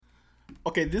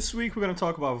Okay, this week we're gonna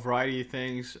talk about a variety of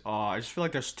things. I just feel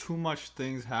like there's too much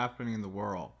things happening in the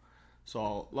world,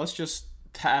 so let's just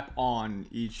tap on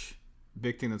each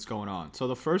big thing that's going on. So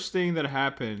the first thing that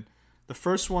happened, the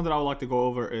first one that I would like to go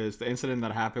over is the incident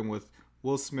that happened with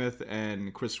Will Smith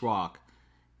and Chris Rock.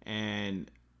 And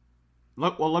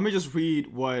let me just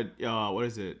read what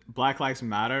is it? Black Lives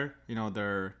Matter. You know,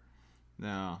 they're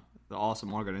the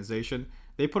awesome organization.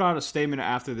 They put out a statement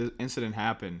after the incident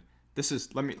happened. This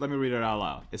is let me read it out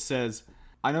loud. It says,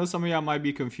 "I know some of y'all might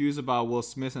be confused about Will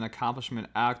Smith, an accomplishment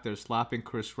actor, slapping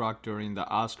Chris Rock during the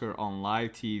Oscar on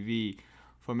live TV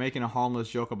for making a harmless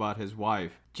joke about his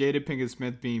wife, Jada Pinkett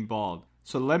Smith, being bald.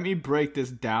 So let me break this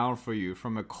down for you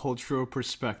from a cultural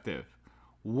perspective.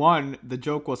 One, the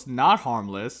joke was not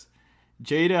harmless.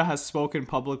 Jada has spoken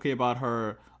publicly about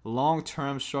her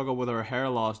long-term struggle with her hair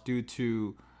loss due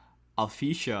to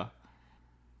alopecia.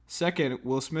 Second,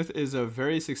 Will Smith is a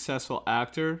very successful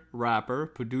actor, rapper,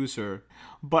 producer,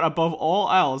 but above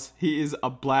all else, he is a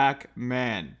black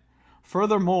man.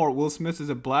 Furthermore, Will Smith is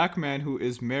a black man who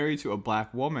is married to a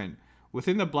black woman.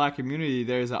 Within the black community,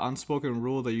 there is an unspoken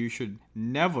rule that you should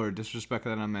never disrespect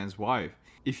another man's wife.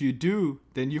 If you do,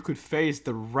 then you could face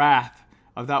the wrath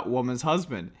of that woman's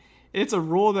husband. It's a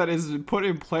rule that is put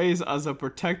in place as a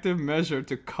protective measure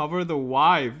to cover the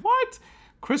wife." What?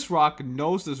 Chris Rock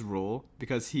knows this rule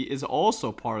because he is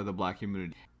also part of the black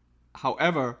community.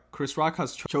 However, Chris Rock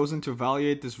has chosen to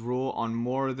violate this rule on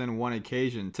more than one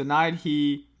occasion. Tonight,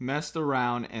 he messed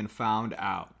around and found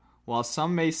out. While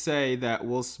some may say that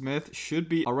Will Smith should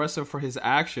be arrested for his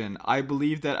action, I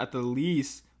believe that at the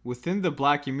least within the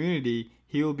black community,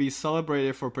 he will be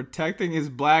celebrated for protecting his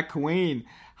black queen.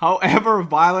 However,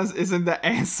 violence isn't the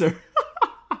answer.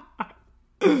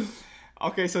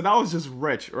 Okay, so that was just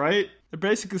rich, right? They're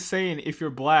basically saying if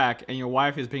you're black and your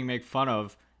wife is being made fun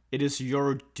of, it is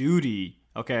your duty,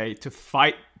 okay, to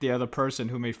fight the other person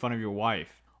who made fun of your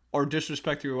wife or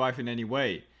disrespect your wife in any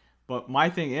way. But my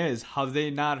thing is, have they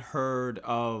not heard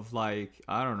of, like,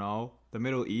 I don't know, the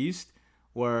Middle East,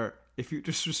 where if you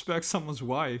disrespect someone's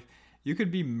wife, you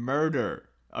could be murdered,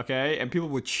 okay? And people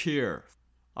would cheer,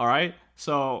 all right?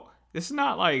 So this is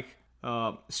not like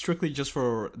strictly just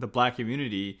for the black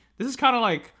community. This is kind of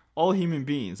like all human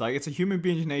beings. Like, it's a human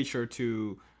being's nature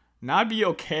to not be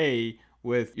okay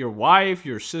with your wife,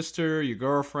 your sister, your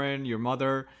girlfriend, your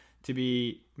mother to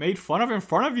be made fun of in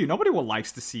front of you. Nobody will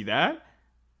likes to see that.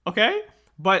 Okay?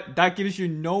 But that gives you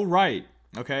no right.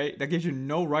 Okay? That gives you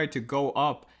no right to go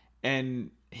up and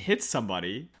hit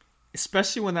somebody,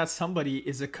 especially when that somebody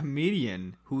is a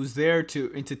comedian who's there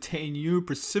to entertain you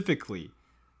specifically.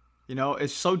 You know,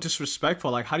 it's so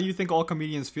disrespectful. Like, how do you think all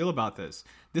comedians feel about this?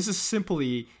 This is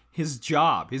simply his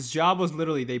job. His job was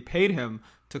literally, they paid him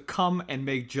to come and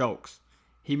make jokes.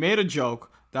 He made a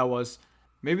joke that was,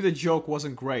 maybe the joke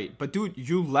wasn't great, but dude,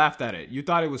 you laughed at it. You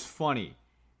thought it was funny.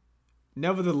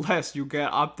 Nevertheless, you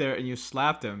get up there and you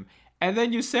slapped him. And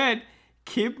then you said,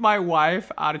 "Keep my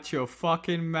wife out of your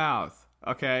fucking mouth."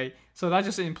 Okay? So that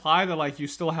just implied that, like, you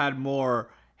still had more,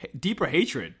 deeper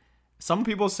hatred. Some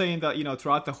people saying that, you know,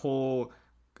 throughout the whole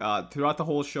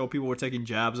show, people were taking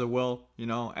jabs at Will, you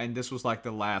know, and this was like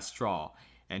the last straw.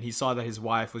 And he saw that his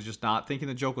wife was just not thinking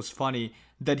the joke was funny,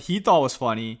 that he thought was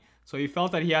funny, so he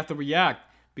felt that he had to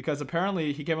react, because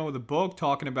apparently he came out with a book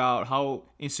talking about how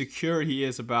insecure he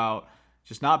is about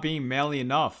just not being manly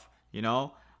enough, you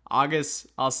know. August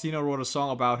Alsina wrote a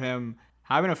song about him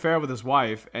having an affair with his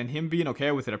wife and him being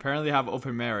okay with it. Apparently they have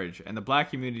open marriage, and the black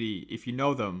community, if you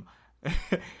know them,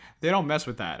 they don't mess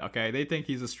with that, okay? They think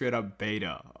he's a straight up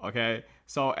beta, okay?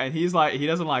 So, and he's like, he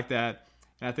doesn't like that.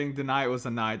 And I think the night was the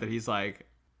night that he's like,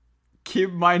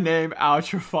 "Keep my name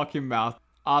out your fucking mouth."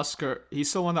 Oscar, he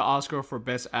still won the Oscar for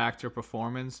Best Actor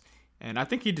Performance. And I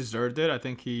think he deserved it. I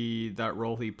think that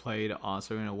role he played on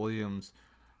Serena Williams'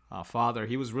 father,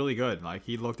 he was really good. Like,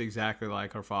 he looked exactly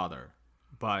like her father.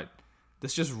 But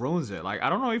this just ruins it. Like, I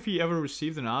don't know if he ever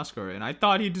received an Oscar. And I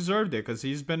thought he deserved it because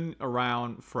he's been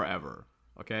around forever.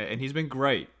 Okay, and he's been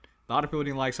great. A lot of people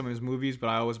didn't like some of his movies, but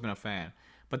I've always been a fan.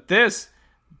 But this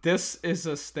is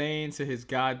a stain to his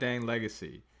goddamn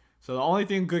legacy. So the only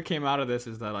thing good came out of this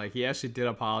is that, like, he actually did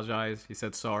apologize. He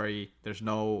said sorry. There's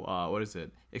no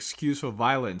excuse for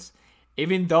violence.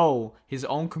 Even though his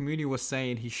own community was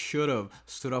saying he should have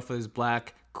stood up for his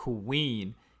black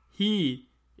queen, he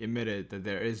admitted that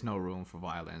there is no room for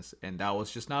violence, and that was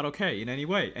just not okay in any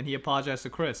way. And he apologized to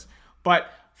Chris.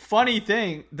 But funny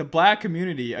thing, the black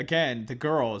community, again, the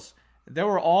girls, they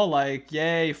were all like,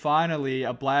 "Yay, finally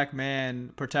a black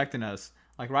man protecting us."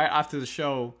 Like, right after the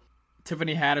show,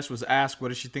 Tiffany Haddish was asked what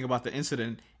did she think about the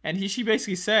incident, and she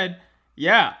basically said,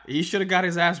 Yeah, he should have got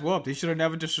his ass whooped. He should have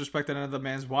never disrespected another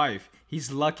man's wife.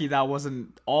 He's lucky that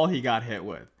wasn't all he got hit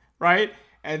with, right?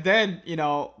 And then,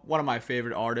 one of my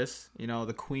favorite artists,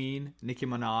 the Queen, Nicki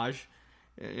Minaj.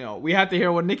 We had to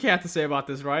hear what Nicki had to say about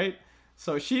this, right?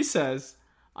 So she says,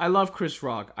 I love Chris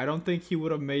Rock. I don't think he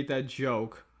would have made that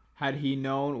joke had he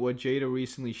known what Jada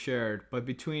recently shared. But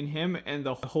between him and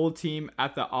the whole team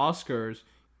at the Oscars,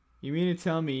 you mean to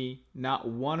tell me not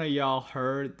one of y'all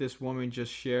heard this woman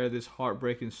just share this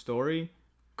heartbreaking story?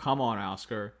 Come on,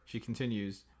 Oscar. She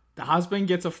continues. The husband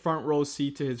gets a front row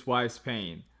seat to his wife's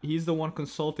pain. He's the one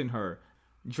consulting her,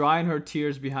 drying her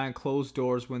tears behind closed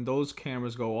doors when those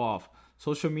cameras go off.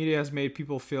 Social media has made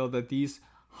people feel that these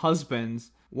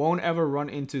husbands won't ever run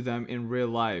into them in real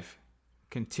life.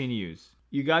 Continues.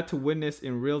 You got to witness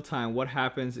in real time what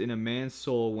happens in a man's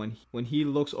soul when he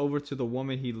looks over to the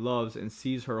woman he loves and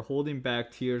sees her holding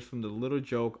back tears from the little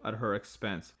joke at her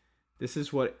expense. This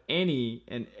is what any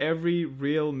and every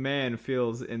real man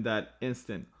feels in that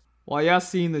instant. While y'all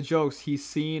seeing the jokes, he's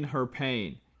seeing her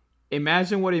pain.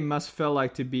 Imagine what it must feel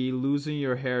like to be losing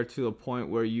your hair to the point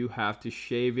where you have to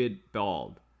shave it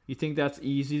bald. You think that's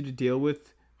easy to deal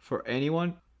with for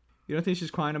anyone? You don't think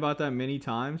she's crying about that many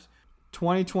times?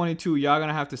 2022, y'all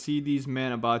gonna have to see these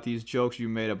men about these jokes you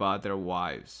made about their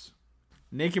wives.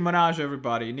 Nicki Minaj,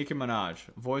 everybody. Nicki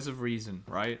Minaj. Voice of reason,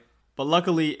 right? But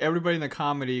luckily, everybody in the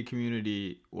comedy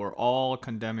community were all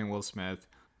condemning Will Smith.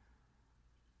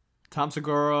 Tom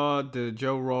Segura, the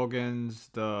Joe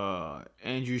Rogans, the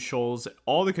Andrew Schultz,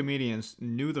 all the comedians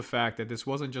knew the fact that this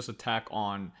wasn't just an attack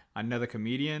on another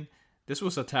comedian. This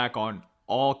was an attack on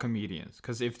all comedians.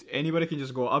 Because if anybody can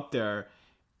just go up there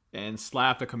and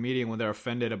slap the comedian when they're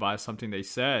offended about something they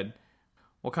said,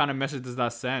 what kind of message does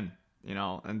that send?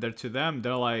 And to them,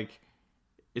 they're like,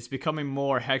 it's becoming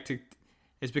more hectic.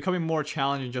 It's becoming more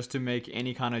challenging just to make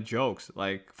any kind of jokes.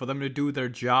 Like, for them to do their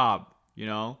job,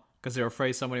 because they're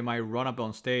afraid somebody might run up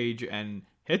on stage and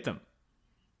hit them.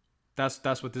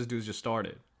 That's what this dude just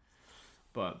started.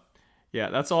 But yeah,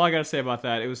 that's all I gotta say about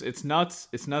that. It's nuts.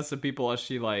 It's nuts that people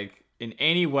actually, like, in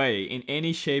any way, in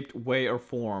any shaped way or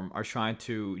form, are trying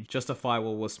to justify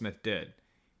what Will Smith did.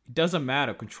 It doesn't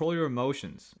matter. Control your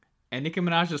emotions. And Nicki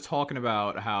Minaj is talking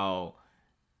about how,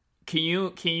 can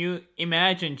you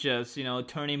imagine just,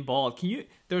 turning bald?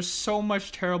 There's so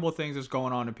much terrible things that's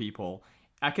going on to people.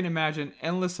 I can imagine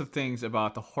endless of things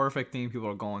about the horrific things people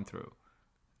are going through.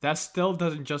 That still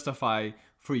doesn't justify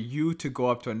for you to go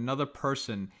up to another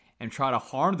person and try to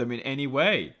harm them in any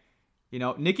way.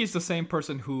 Nicki's the same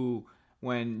person who,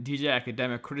 when DJ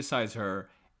Academic criticized her,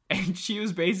 and she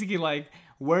was basically like,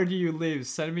 where do you live?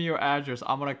 Send me your address.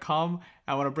 I'm going to come.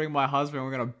 I'm going to bring my husband.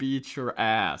 We're going to beat your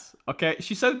ass. Okay?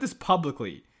 She said this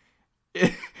publicly.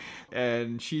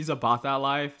 And she's about that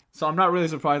life. So I'm not really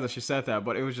surprised that she said that,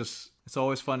 but it's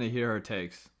always fun to hear her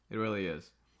takes. It really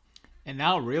is. And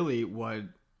now really what,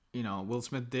 Will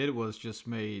Smith did was just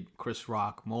made Chris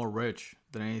Rock more rich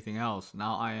than anything else.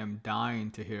 Now I am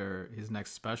dying to hear his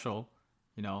next special,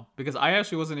 because I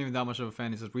actually wasn't even that much of a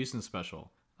fan of his recent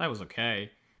special. That was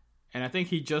okay. And I think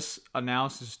he just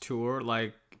announced his tour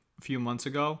like a few months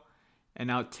ago, and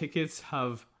now tickets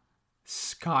have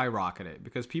skyrocketed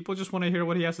because people just want to hear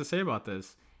what he has to say about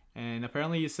this. And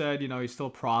apparently he said, he's still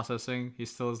processing. He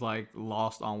still is like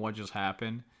lost on what just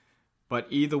happened. But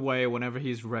either way, whenever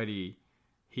he's ready,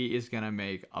 he is going to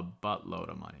make a buttload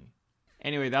of money.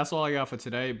 Anyway, that's all I got for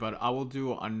today, but I will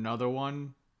do another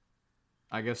one,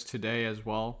 I guess today as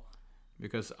well,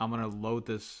 because I'm going to load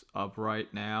this up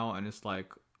right now and it's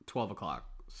like 12 o'clock.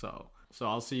 So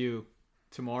I'll see you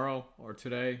tomorrow or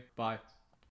today. Bye.